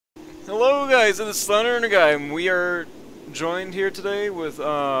Hello guys, it's DeadringerGaming, and we are joined here today with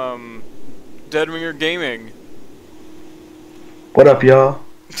DeadringerGaming. What up, y'all?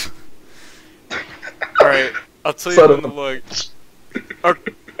 Alright, I'll tell you when to look.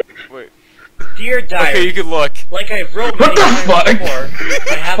 Wait. Dear Diary, okay, you can look. Like I wrote many times before,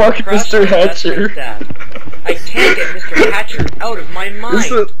 I have Fuck a crush Mr. on Hatcher. Dad. I can't get Mr. Hatcher out of my mind.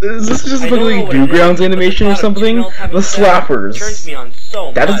 Is this just I don't know fucking what it Newgrounds is, animation or but the thought of something? females having The sex slappers. turns me on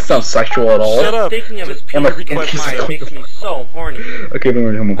so That doesn't much. sound sexual at all. Shut up. Thinking of his Am I- penis with mine makes me so horny. Okay, then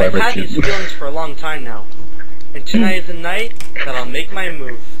we're gonna I've vibrate had these you. feelings for a long time now, and tonight is the night that I'll make my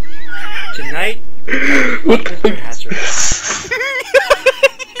move. Tonight, What the Mr. Hatcher.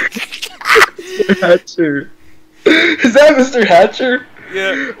 Mr. Hatcher. Is that Mr. Hatcher?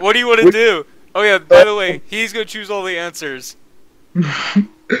 Yeah, what do you want to do? Oh yeah, by the way, he's gonna choose all the answers.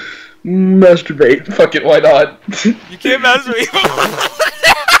 Masturbate. Fuck it, why not? You can't masturbate.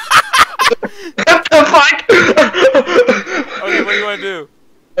 What the fuck? Okay, what do you want to do?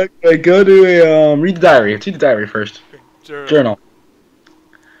 Okay, go to a, read the diary. Let's read the diary first. Journal.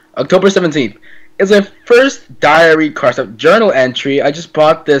 October 17th. It's my first diary journal entry. I just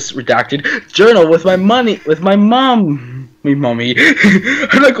bought this redacted journal with my money, with my mom. Me mommy.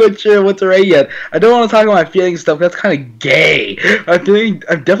 I'm not quite sure what to write yet. I don't want to talk about my feelings and stuff. That's kind of gay. I'm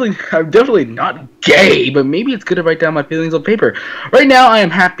definitely not gay, but maybe it's good to write down my feelings on paper. Right now, I am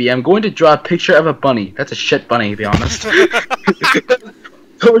happy. I'm going to draw a picture of a bunny. That's a shit bunny, to be honest.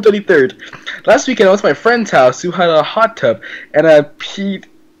 October 23rd. Last weekend, I was at my friend's house who had a hot tub, and I peed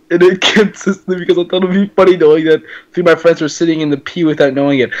in it consistently because I thought it would be funny knowing that three of my friends were sitting in the pee without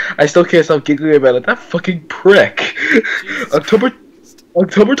knowing it. I still can't stop giggling about it. That fucking prick. October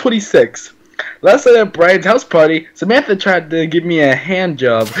 26th. Last night at Brian's house party, Samantha tried to give me a hand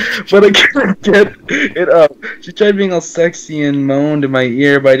job, but I couldn't get it up. She tried being all sexy and moaned in my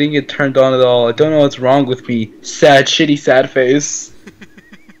ear, but I didn't get turned on at all. I don't know what's wrong with me. Sad, shitty, sad face.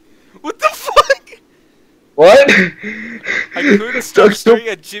 What the fuck? What? I couldn't stop staring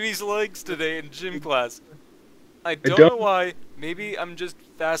at Jimmy's legs today in gym class. I don't know why. Maybe I'm just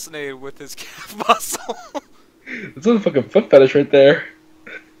fascinated with his calf muscle. That's a fucking foot fetish right there.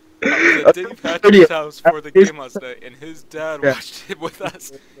 I was at Dave Patrick's house for the game last night, and his dad watched it with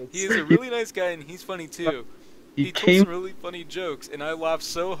us. He is a really nice guy, and he's funny too. He told some really funny jokes, and I laughed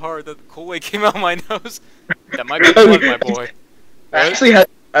so hard that the Kool-Aid came out of my nose. That might be fun, my boy. I actually had.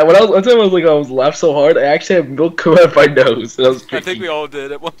 I was laughed so hard, I actually had milk come out of my nose. And I was drinking. I think we all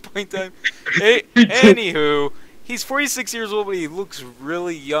did at one point in time. Hey, anywho, he's 46 years old, but he looks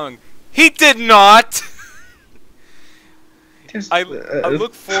really young. He did not! I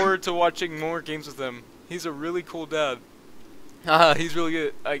look forward to watching more games with him. He's a really cool dad. He's really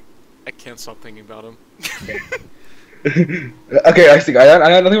good. I can't stop thinking about him. Okay, I think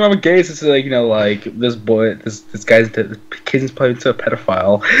nothing wrong with gays. It's like, you know, like this boy, this kid is playing into a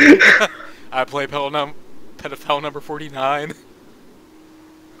pedophile. I play pedophile number 49.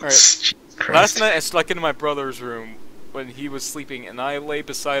 Alright. Last night I snuck into my brother's room when he was sleeping, and I lay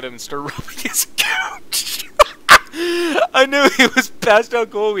beside him and started rubbing his couch. I knew he was passed out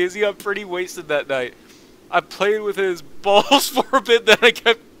cold because he got pretty wasted that night. I played with his balls for a bit, then I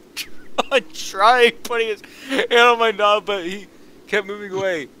kept trying putting his hand on my knob, but he kept moving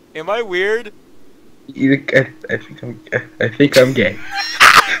away. Am I weird? I think I'm gay.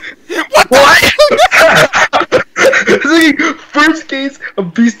 What? It's like first case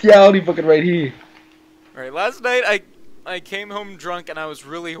of bestiality, fucking right here. Alright, last night I came home drunk and I was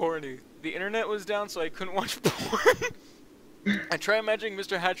really horny. The internet was down, so I couldn't watch porn. I tried imagining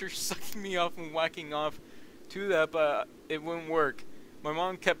Mr. Hatcher sucking me off and whacking off to that, but it wouldn't work. My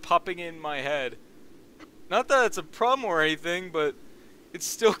mom kept popping in my head. Not that it's a problem or anything, but it's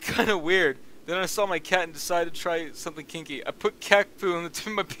still kind of weird. Then I saw my cat and decided to try something kinky. I put cat food on the tip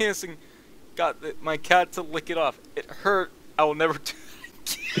of my penis and got my cat to lick it off. It hurt. I will never do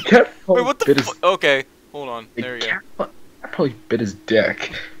that again. Wait, what the fuck? Okay, hold on. There you go. I probably bit his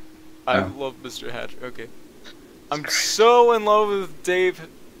dick. I love Mr. Hatcher. Okay. I'm so in love with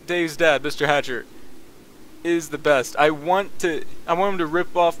Dave's dad, Mr. Hatcher. Is the best. I want him to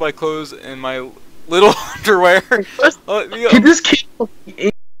rip off my clothes and my little underwear. This kid,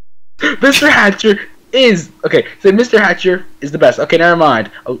 Mr. Hatcher is okay. So Mr. Hatcher is the best. Okay, never mind.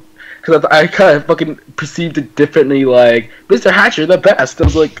 Because I kind of fucking perceived it differently. Like Mr. Hatcher, the best. I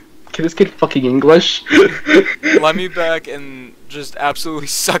was like, can this kid fucking English? Let me back and just absolutely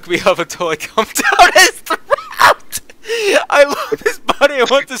suck me up until I come down his throat. I love his body. I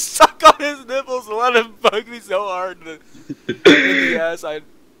want to suck on his nipples and let him bug me so hard in the ass. I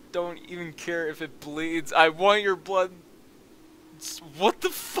don't even care if it bleeds. I want your blood. What the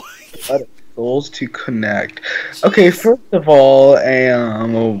fuck? Souls to connect. Okay, first of all,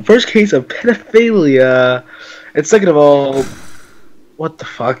 first case of pedophilia, and second of all, what the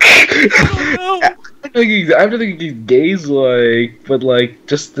fuck? Oh, no. I don't think he's gays, but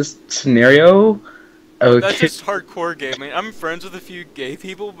just this scenario. That's just hardcore gaming. I'm friends with a few gay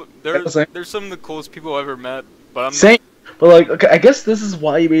people, but there's some of the coolest people I've ever met. But I'm same. But okay, I guess this is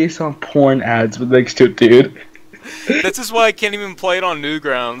why you made some porn ads with next to it, dude. This is why I can't even play it on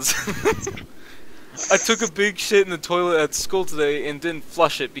Newgrounds. I took a big shit in the toilet at school today and didn't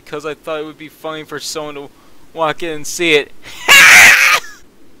flush it because I thought it would be funny for someone to walk in and see it.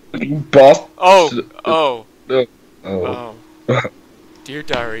 Boss. Oh. Dear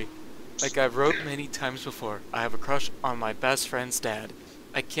Diary, like I've wrote many times before, I have a crush on my best friend's dad.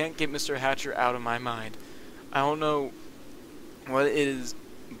 I can't get Mr. Hatcher out of my mind. I don't know what it is,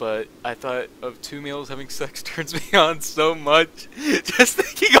 but I thought of 2 males having sex turns me on so much. Just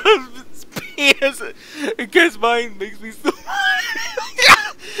thinking of his penis against mine makes me so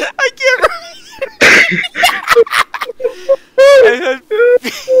I can't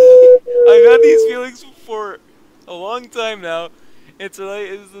I've had these feelings for a long time now, and tonight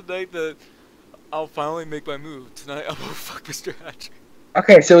is the night that I'll finally make my move. Tonight I will fuck Mr. Hatcher.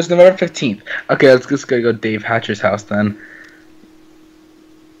 Okay, so it's November 15th. Okay, let's just go to Dave Hatcher's house then.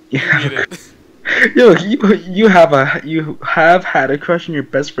 Yeah. You have had a crush on your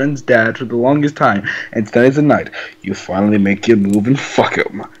best friend's dad for the longest time, and tonight's the night you finally make your move and fuck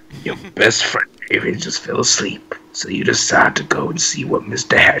him. Your best friend David just fell asleep, so you decide to go and see what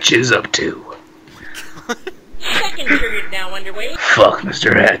Mr. Hatcher is up to. Second period now underway. Fuck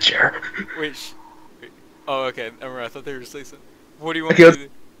Mr. Hatcher. Wait. Oh, okay. I thought they were saying something. What do you want to do?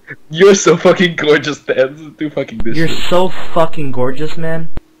 You're so fucking gorgeous, man. Let's do fucking this. You're so fucking gorgeous, man.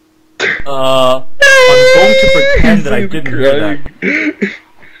 I'm going to pretend that I didn't hear that.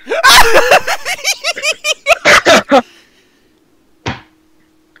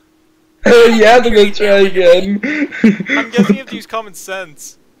 Yeah, I'm gonna try again. I'm guessing you have to use common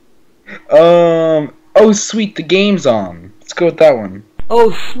sense. Oh sweet, the game's on. Let's go with that one.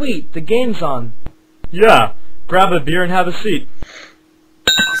 Oh sweet, the game's on. Yeah, grab a beer and have a seat.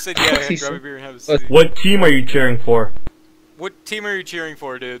 You said yeah, grab a beer and have a seat. What team are you cheering for? What team are you cheering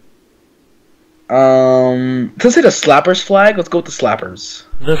for, dude? Let's say the Slappers flag. Let's go with the Slappers.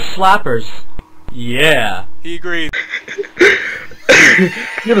 The Slappers. Yeah. He agreed.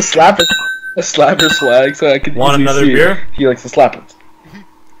 You have a Slappers flag, so I can want another see beer? He likes the Slappers.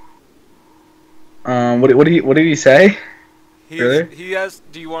 What did he say? He asked,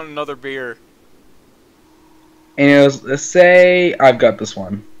 "Do you want another beer?" And it was, let's say I've got this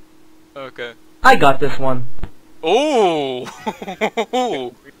one. Okay. I got this one. Oh.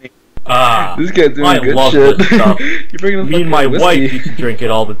 This guy's doing I good love shit. this stuff. You're bringing Me and my wife used to drink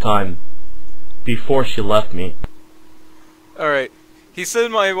it all the time. Before she left me. Alright. He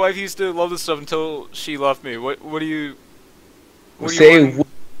said my wife used to love this stuff until she left me. What do you... What?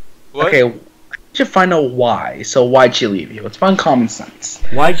 Okay, you should find out why. So why'd she leave you? Let's find common sense.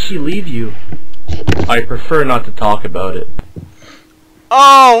 Why'd she leave you? I prefer not to talk about it.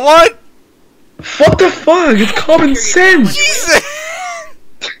 Oh, what? What the fuck? It's common sense!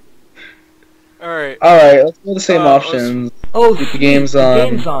 Alright. Alright, let's go the same options. Oh, keep the game's on. The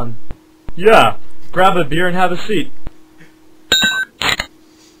game's on. Yeah, grab a beer and have a seat.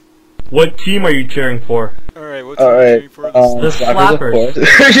 What team are you cheering for? Alright, what team are you cheering for? The Slappers.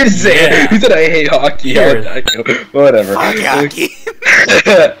 I should say it. He said I hate hockey. Whatever. Fuck hockey.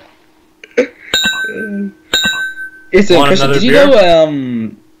 Christian, did you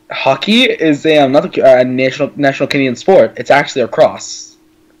know hockey is not a national Canadian sport? It's actually lacrosse.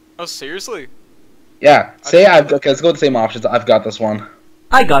 Oh, seriously? Yeah. Okay, let's go with the same options. I've got this one.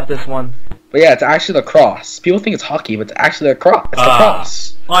 I got this one. But yeah, it's actually lacrosse. People think it's hockey, but it's actually lacrosse. It's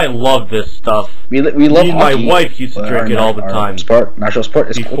lacrosse. I love this stuff. We love Me and hockey. My wife used to drink it all the time. National sport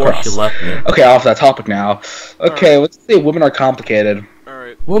is before lacrosse. She left me. Okay, off that topic now. Okay, let's say women are complicated.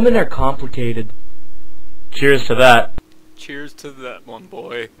 Alright. Women are complicated. Cheers to that. Cheers to that one,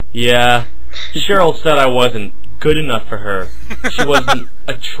 boy. Yeah. Cheryl said I wasn't good enough for her. She wasn't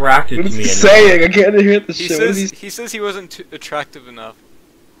attracted to me anymore. Saying? I can't hear the shit. He says he wasn't attractive enough.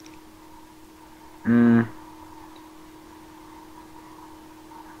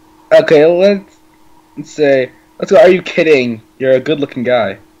 Okay, let's go. Are you kidding? You're a good-looking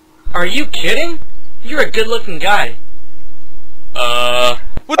guy. Are you kidding? You're a good-looking guy.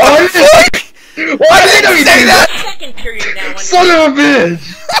 What the fuck? Why did you say that? Second period now. Son of a bitch!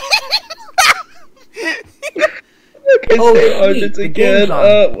 Okay, oh, say audience again.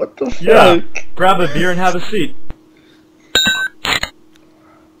 What the fuck? Yeah. Grab a beer and have a seat.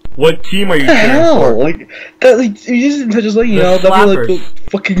 What team are you What the cheering hell? for? Like that? Like you just like The that'd be like the Flappers.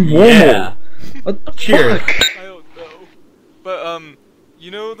 fucking normal. Yeah. What the Cheers. fuck? I don't know. But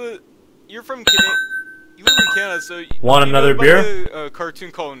you know you're from Canada. You live in Canada, so Want do you another know beer? about the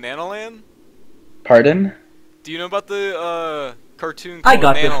cartoon called Nanoland? Pardon? Do you know about the cartoon called I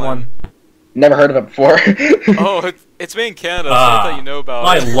got Nanoland? this one. Never heard of it before. Oh, it's made in Canada, so I thought you know about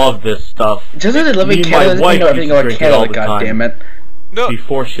I it. love this stuff. Just as I live Me in and my Canada, doesn't wife mean know everything used to about drink it all Canada. the God time. damn it! No,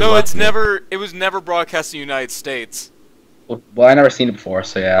 Before she no, left it's me. never. It was never broadcast in the United States. Well, I never seen it before,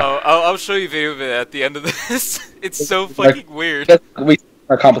 so yeah. Oh, I'll show you a video of it at the end of this. It's so fucking weird. That's way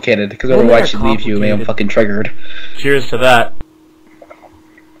more complicated because Women otherwise are she'd leave you, and I'm complicated. fucking triggered. Cheers to that.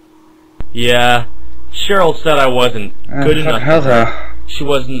 Yeah, Cheryl said I wasn't good enough How for her. She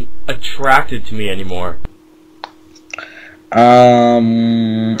wasn't attracted to me anymore.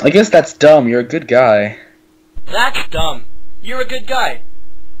 I guess that's dumb. You're a good guy. That's dumb. You're a good guy.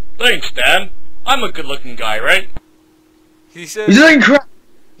 Thanks, Dan. I'm a good-looking guy, right? He said. He's doing crap.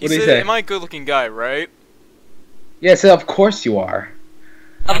 He What did he said, say? "Am I a good-looking guy, right?" Yeah, so of course you are.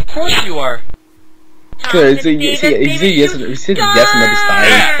 Of course you are. Good. He said yes. He said yes another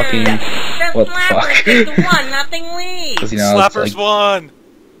time. Fucking what the fuck? Because you know, it's Slappers like, won.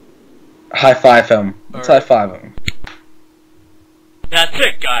 high five him. Let's Alright. high five him. That's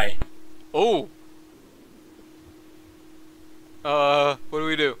it, guy. Oh. What do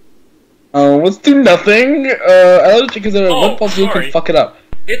we do? Let's do nothing. I love it because one false move sorry. can fuck it up.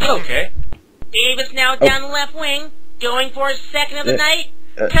 It's okay. Davis now down the left wing, going for his second of the night.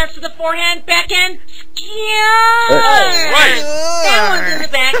 Cuts to the forehand, backhand, Right. That one's in the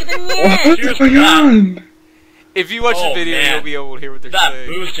back of the net. What's Cheers going to that. on? If you watch the Oh, video, man. you'll be able to hear what they're That saying.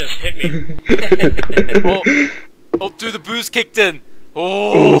 booze just hit me. Oh, dude, the booze kicked in.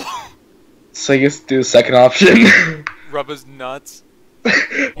 Oh. So I guess do the second option. Rub his nuts.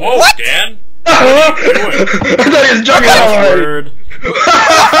 Whoa, Dan. I thought he was drunk at Word.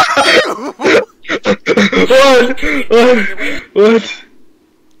 What?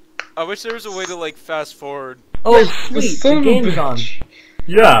 I wish there was a way to like fast forward. Oh, The sweet. son The of a game's on. bitch.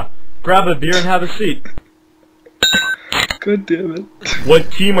 Yeah. Grab a beer and have a seat. God damn it.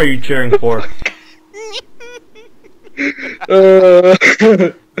 What team are you cheering for? The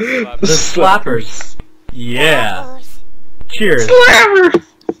The Slappers. Yeah. Cheers. Slappers!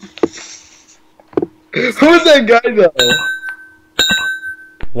 Who's that guy though?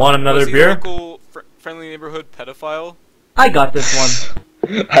 Want another Was he beer? local friendly neighborhood pedophile? I got this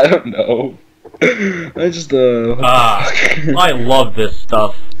one. I don't know. I just I love this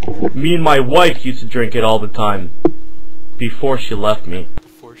stuff. Me and my wife used to drink it all the time. Before she left me.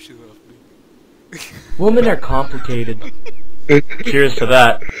 Before she left me. Women are complicated. Cheers to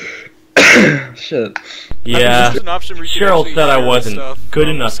that. Shit. Yeah. There's an option where you can Cheryl actually said I share wasn't stuff good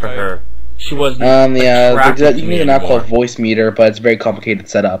from enough for Skype. her. She wasn't Yeah, attracted you to can me need an app anymore. called Voice Meter, but it's very complicated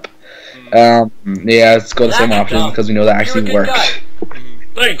setup. Yeah, let's go to the same That's options dumb. because we know that You're a actually good works. guy.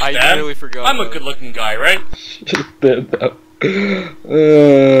 Thanks, I Dad. really forgot. I'm a about it. good-looking guy, right?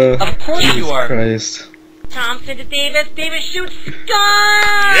 Of course you are. Christ. Thompson to Davis. Davis shoots. Score!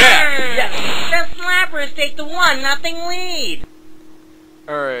 Yeah. Yes. The Slappers take the 1-0 lead.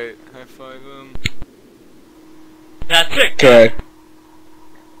 Alright, high five him. That's it. Okay.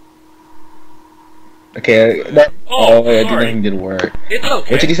 Okay, that. Oh, Yeah, sorry. nothing did work. It's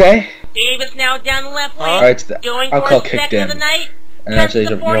okay. What did he say? Davis now down the left wing, Alright, going I'll for call his kicked second of the in. night. And Cuts actually,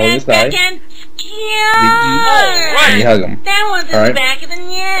 to the roll his forehand, die. backhand. right. And you hug him. That one's in Alright. the back of the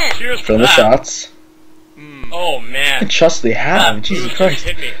net. Cheers Show to him the that. shots. Oh, man. What trust they have? That Jesus booze Christ.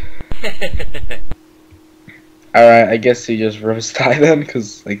 just hit me. Alright, I guess he just rub his tie then,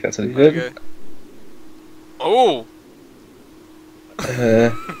 because, like, that's what he did. Okay. Oh!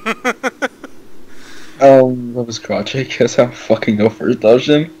 Rub his crotch, I guess. I'm fucking go first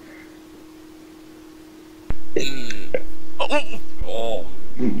option. Oh,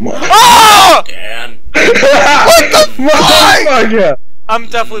 Ah! Dan. What the fuck? I'm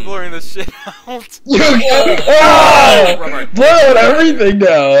definitely blurring this shit out. You oh! Blow out everything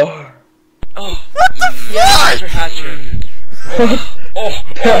now! Oh, Mr. Hatcher.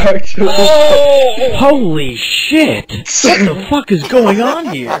 Actually, oh. Holy shit! What the fuck is going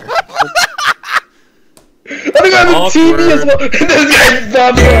on here? I think I'm on TV as well. This guy's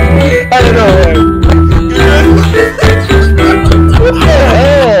stopping. I don't know. What the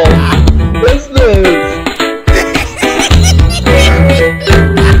hell? What's this?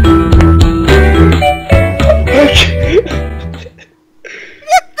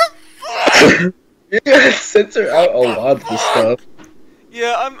 You gotta censor out a lot of this stuff.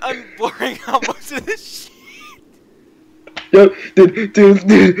 Yeah, I'm blurring out most of this shit. Yo,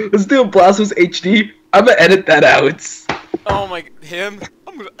 dude, let's do a Blasphemous HD. I'm gonna edit that out. Oh my, him?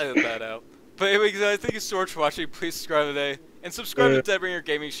 I'm gonna edit that out. But anyway, guys, thank you so much for watching. Please subscribe today. And subscribe to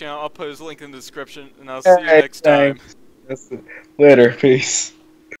DeadringerGaming channel. I'll put his link in the description. And I'll see you next time. Later, peace.